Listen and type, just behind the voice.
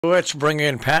Let's bring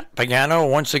in Pat Pagano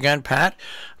once again. Pat,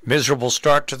 miserable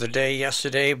start to the day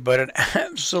yesterday, but an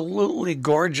absolutely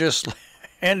gorgeous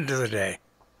end to the day.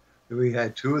 We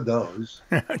had two of those.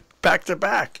 Back to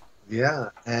back. Yeah,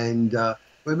 and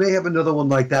we may have another one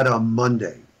like that on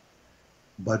Monday.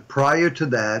 But prior to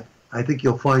that, I think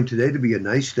you'll find today to be a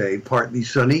nice day. Partly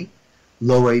sunny,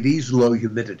 low 80s, low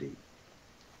humidity.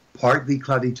 Partly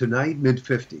cloudy tonight, mid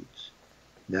 50s.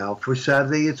 Now for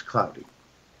Saturday, it's cloudy.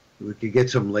 We could get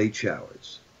some late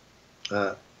showers.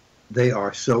 They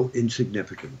are so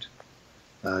insignificant.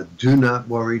 Do not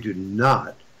worry. Do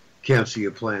not cancel your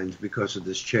plans because of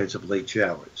this chance of late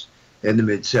showers in the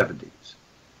mid 70s.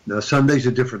 Now, Sunday's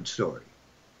a different story.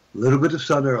 A little bit of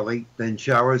sun early, then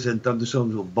showers and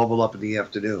thunderstorms will bubble up in the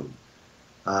afternoon.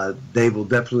 They will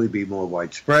definitely be more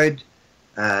widespread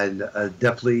and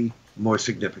definitely more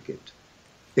significant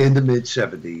in the mid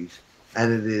 70s.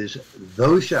 And it is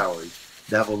those showers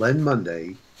that will end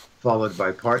Monday, followed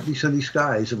by partly sunny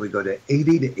skies, and we go to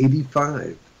 80 to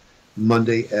 85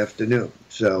 Monday afternoon.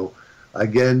 So,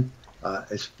 again,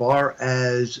 as far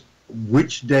as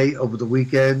which day over the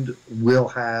weekend we'll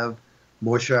have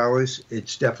more showers,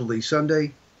 it's definitely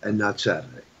Sunday and not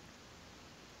Saturday.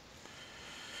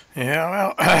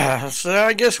 Yeah, well, so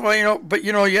I guess, but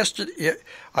yesterday,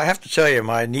 I have to tell you,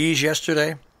 my knees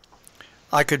yesterday,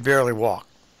 I could barely walk.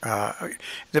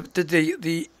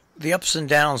 The ups and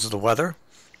downs of the weather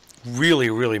really,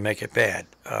 really make it bad.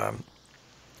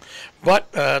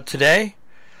 But today,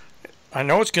 I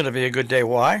know it's going to be a good day.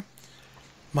 Why?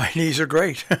 My knees are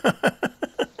great.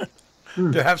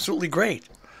 They're absolutely great.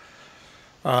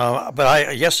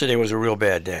 But yesterday was a real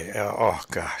bad day. Oh,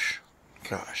 gosh.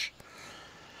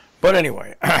 But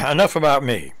anyway, enough about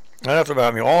me.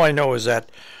 All I know is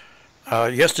that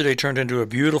yesterday turned into a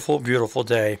beautiful, beautiful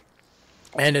day.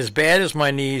 And as bad as my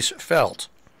knees felt,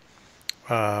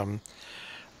 I'm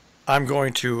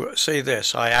going to say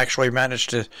this. I actually managed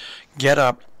to get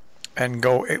up and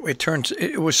go.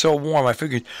 It was so warm. I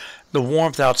figured the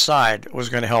warmth outside was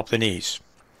going to help the knees.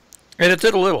 And it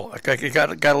did a little. It got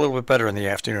a little bit better in the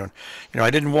afternoon.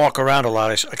 I didn't walk around a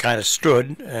lot. I kind of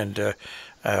stood and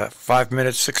 5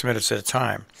 minutes, 6 minutes at a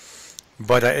time.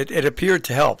 But it appeared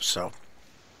to help. So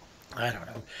I don't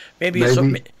know. Maybe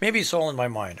it's all in my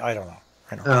mind. I don't know.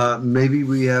 Maybe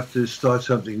we have to start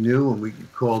something new, and we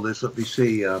could call this. Let me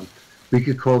see. We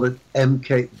could call it the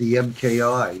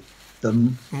MKI,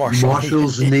 the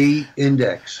Marshall's Knee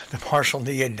Index. The Marshall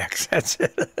Knee Index. That's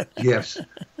it. Yes,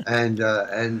 and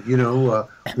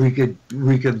we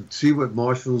could see what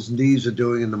Marshall's knees are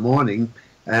doing in the morning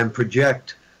and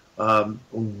project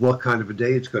what kind of a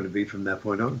day it's going to be from that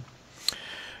point on.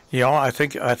 I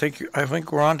think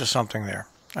we're on to something there.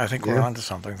 We're on to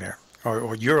something there.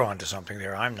 Or you're onto something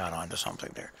there. I'm not onto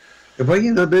something there. Well,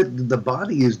 the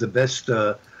body is the best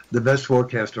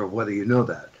forecaster of weather. You know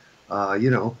that.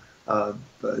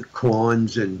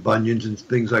 Corns and bunions and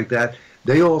things like that.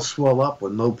 They all swell up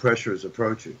when low pressure is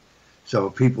approaching. So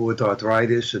people with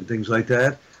arthritis and things like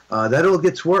that, that all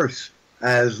gets worse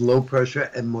as low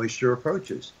pressure and moisture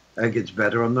approaches. And it gets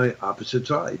better on the opposite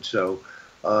side. So,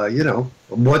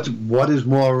 what is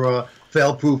more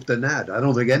fail-proof than that? I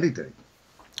don't think anything.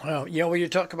 Well, when you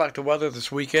talk about the weather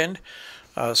this weekend,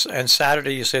 and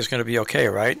Saturday you say it's going to be okay,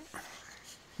 right?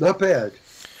 Not bad.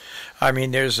 I mean,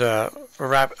 there's a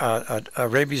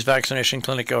rabies vaccination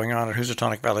clinic going on at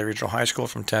Housatonic Valley Regional High School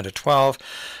from 10 to 12.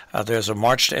 There's a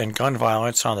march to end gun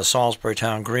violence on the Salisbury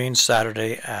Town Green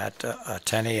Saturday at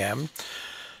 10 a.m.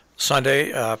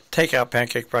 Sunday, takeout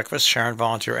pancake breakfast, Sharon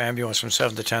Volunteer Ambulance from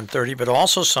 7 to 10:30, but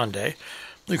also Sunday,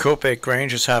 the Copake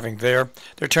Grange is having they're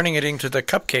turning it into the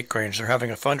Cupcake Grange. They're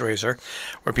having a fundraiser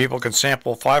where people can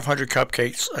sample 500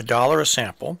 cupcakes, $1 a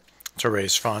sample, to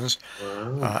raise funds.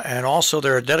 Wow. And also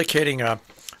they're dedicating a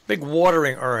big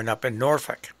watering urn up in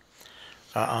Norfolk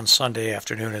on Sunday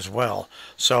afternoon as well.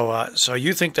 So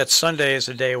you think that Sunday is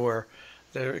a day where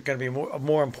there are going to be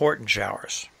more important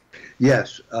showers?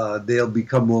 Yes, they'll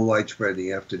become more widespread in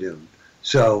the afternoon.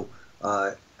 So,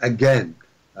 again,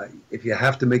 if you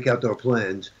have to make outdoor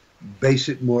plans, base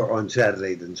it more on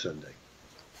Saturday than Sunday.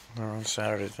 More on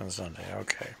Saturday than Sunday.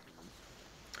 Okay.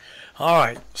 All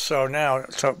right. So now,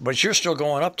 but you're still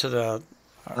going up to the.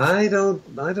 I don't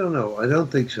know. I don't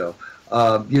think so.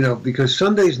 Because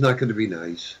Sunday's not going to be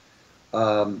nice.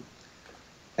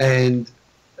 And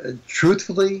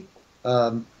truthfully,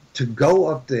 to go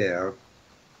up there,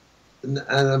 and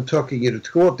I'm talking, to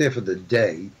go up there for the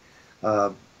day.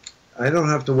 I don't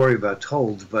have to worry about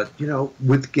tolls, but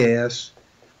with gas,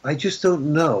 I just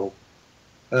don't know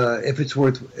if it's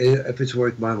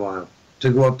worth my while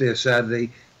to go up there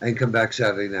Saturday and come back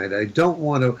Saturday night. I don't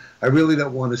want to. I really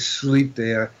don't want to sleep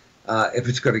there if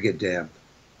it's going to get damp.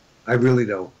 I really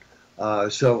don't.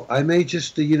 So I may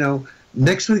just,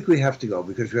 next week we have to go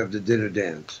because we have the dinner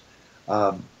dance.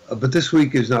 But this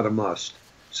week is not a must.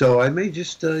 So I may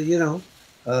just,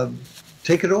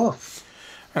 take it off.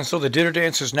 And so the dinner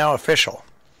dance is now official.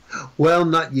 Well,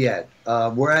 not yet.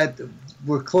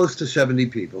 We're close to 70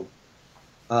 people.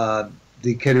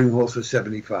 The catering hall's for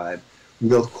 75.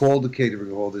 We'll call the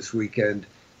catering hall this weekend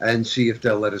and see if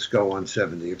they'll let us go on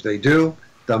 70. If they do,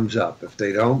 thumbs up. If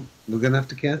they don't, we're going to have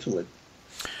to cancel it.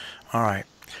 All right.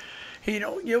 Hey, you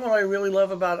know what I really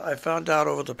love about it? I found out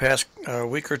over the past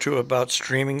week or two about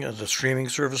the streaming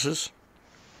services.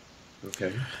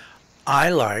 Okay. I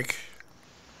like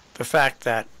the fact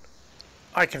that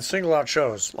I can single out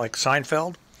shows like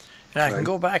Seinfeld, and I can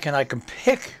go back and I can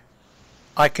pick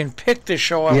the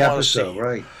show I want to see.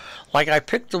 Right. Like I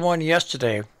picked the one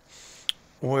yesterday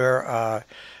where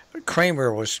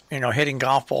Kramer was, hitting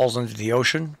golf balls into the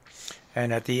ocean,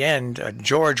 and at the end,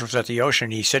 George was at the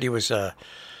ocean. He said he was a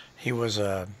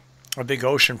big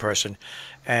ocean person,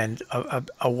 and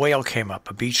a whale came up,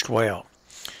 a beached whale.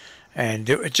 And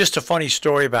it's just a funny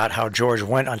story about how George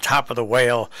went on top of the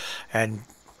whale, and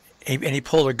he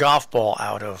pulled a golf ball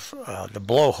out of the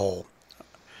blowhole.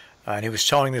 And he was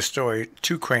telling this story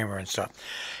to Kramer and stuff.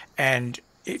 And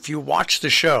if you watch the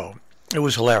show, it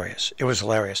was hilarious. It was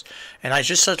hilarious. And I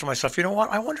just said to myself, you know what?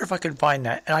 I wonder if I can find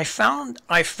that. And I found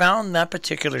that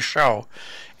particular show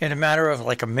in a matter of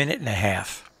like a minute and a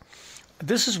half.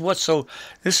 This is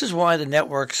why the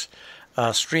networks,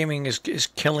 streaming is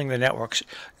killing the networks.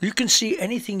 You can see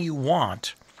anything you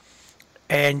want,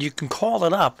 and you can call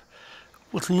it up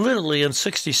with literally in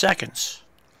 60 seconds.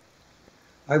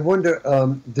 I wonder,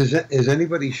 is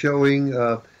anybody showing,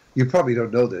 you probably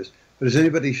don't know this, but is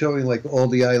anybody showing like all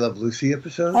the I Love Lucy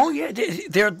episodes? Oh yeah,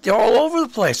 they're all over the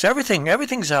place.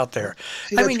 Everything's out there.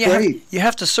 See, I mean, you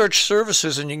have to search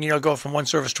services and go from one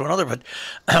service to another. But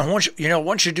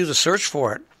once you do the search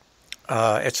for it,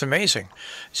 it's amazing.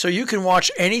 So you can watch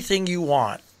anything you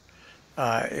want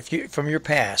from your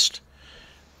past.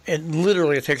 And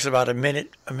literally, it takes about a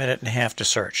minute and a half to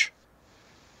search.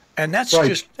 And that's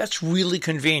that's really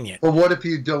convenient. But what if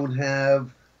you don't have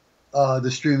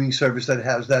the streaming service that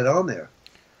has that on there?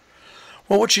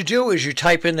 Well, what you do is you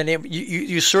type in the name.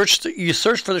 You search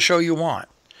for the show you want.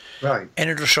 Right. And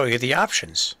it'll show you the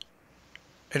options.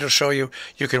 It'll show you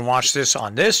can watch this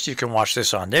on this. You can watch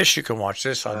this on this. You can watch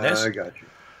this on this. I got you.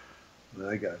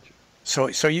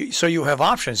 So you have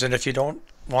options, and if you don't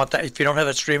want that, if you don't have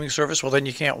that streaming service, well, then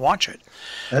you can't watch it.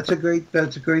 That's a great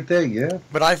thing, yeah.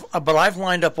 But I've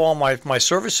lined up all my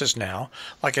services now.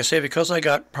 Like I say, because I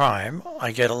got Prime,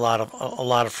 I get a lot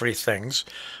of free things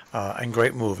and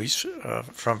great movies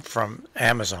from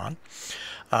Amazon.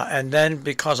 And then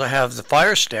because I have the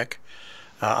Fire Stick,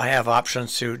 I have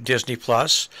options to Disney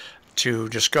Plus, to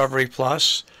Discovery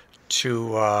Plus,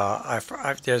 to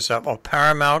there's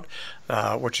Paramount,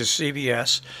 which is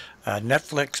CBS.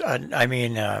 Netflix,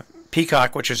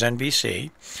 Peacock, which is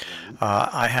NBC.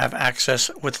 I have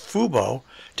access with Fubo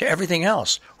to everything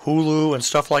else, Hulu and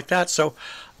stuff like that. So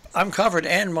I'm covered,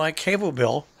 and my cable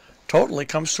bill totally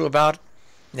comes to about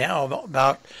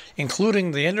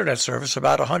including the internet service,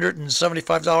 about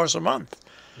 $175 a month.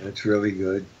 That's really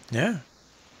good. Yeah.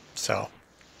 So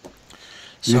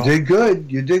you did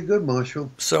good. You did good, Marshall.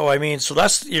 So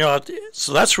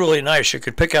so that's really nice. You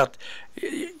could pick out,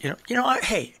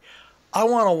 hey. I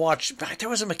want to watch. There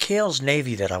was a McHale's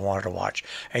Navy that I wanted to watch,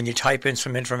 and you type in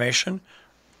some information,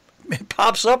 it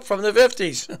pops up from the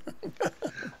 50s.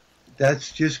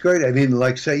 That's just great. I mean,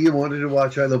 like say you wanted to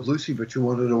watch I Love Lucy, but you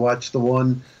wanted to watch the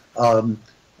one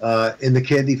in the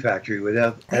candy factory with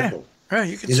Ethel. Yeah,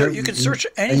 you can search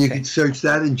anything. And you can search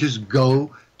that and just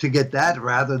go to get that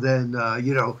rather than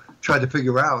try to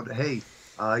figure out, hey,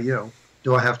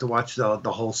 do I have to watch the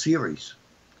whole series?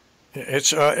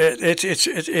 It's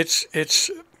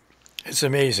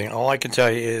amazing. All I can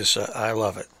tell you is I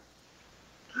love it.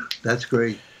 That's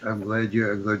great. I'm glad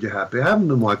you're happy. I haven't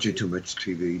been watching too much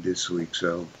TV this week,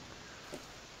 so.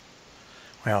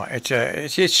 Well,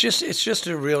 it's just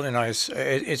a really nice.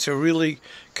 It's a really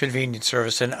convenient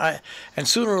service, and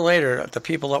sooner or later the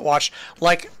people that watch,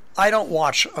 like I don't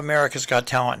watch America's Got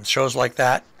Talent and shows like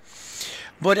that,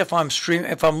 but if I'm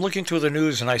looking through the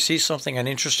news and I see an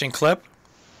interesting clip.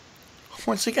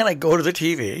 Once again, I go to the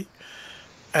TV,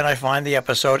 and I find the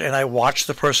episode, and I watch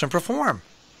the person perform.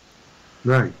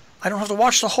 Right. I don't have to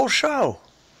watch the whole show.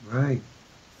 Right.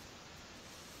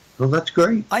 Well, that's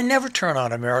great. I never turn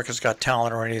on America's Got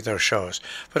Talent or any of those shows.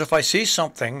 But if I see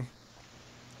something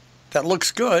that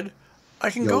looks good, I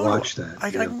can you'll go watch to it.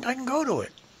 that. I can go to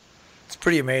it. It's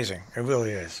pretty amazing. It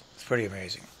really is. It's pretty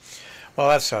amazing.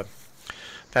 Well,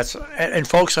 and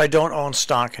folks, I don't own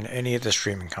stock in any of the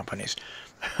streaming companies.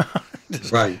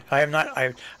 Right. I am not.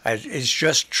 It's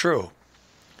just true.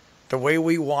 The way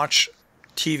we watch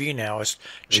TV now has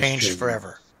changed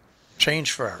forever.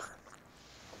 Changed forever.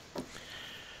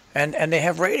 And they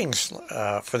have ratings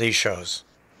for these shows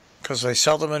because they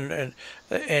sell them in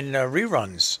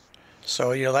reruns.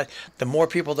 So that the more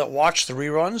people that watch the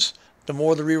reruns, the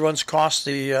more the reruns cost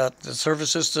the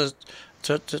services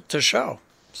to show.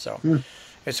 So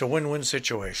it's a win-win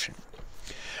situation.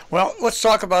 Well, let's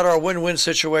talk about our win-win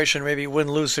situation, maybe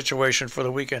win-lose situation for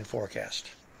the weekend forecast.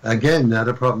 Again, not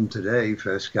a problem today.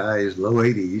 Fair skies, low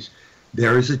 80s.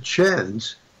 There is a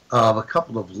chance of a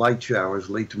couple of light showers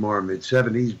late tomorrow, mid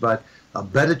 70s, but a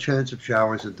better chance of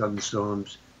showers and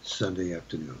thunderstorms Sunday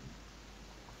afternoon.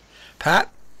 Pat,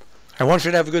 I want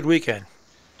you to have a good weekend.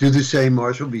 Do the same,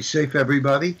 Marshall. Be safe,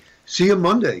 everybody. See you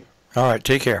Monday. All right,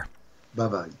 take care.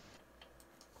 Bye-bye.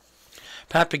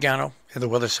 Pat Pagano in the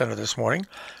Weather Center this morning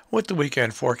with the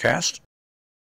weekend forecast.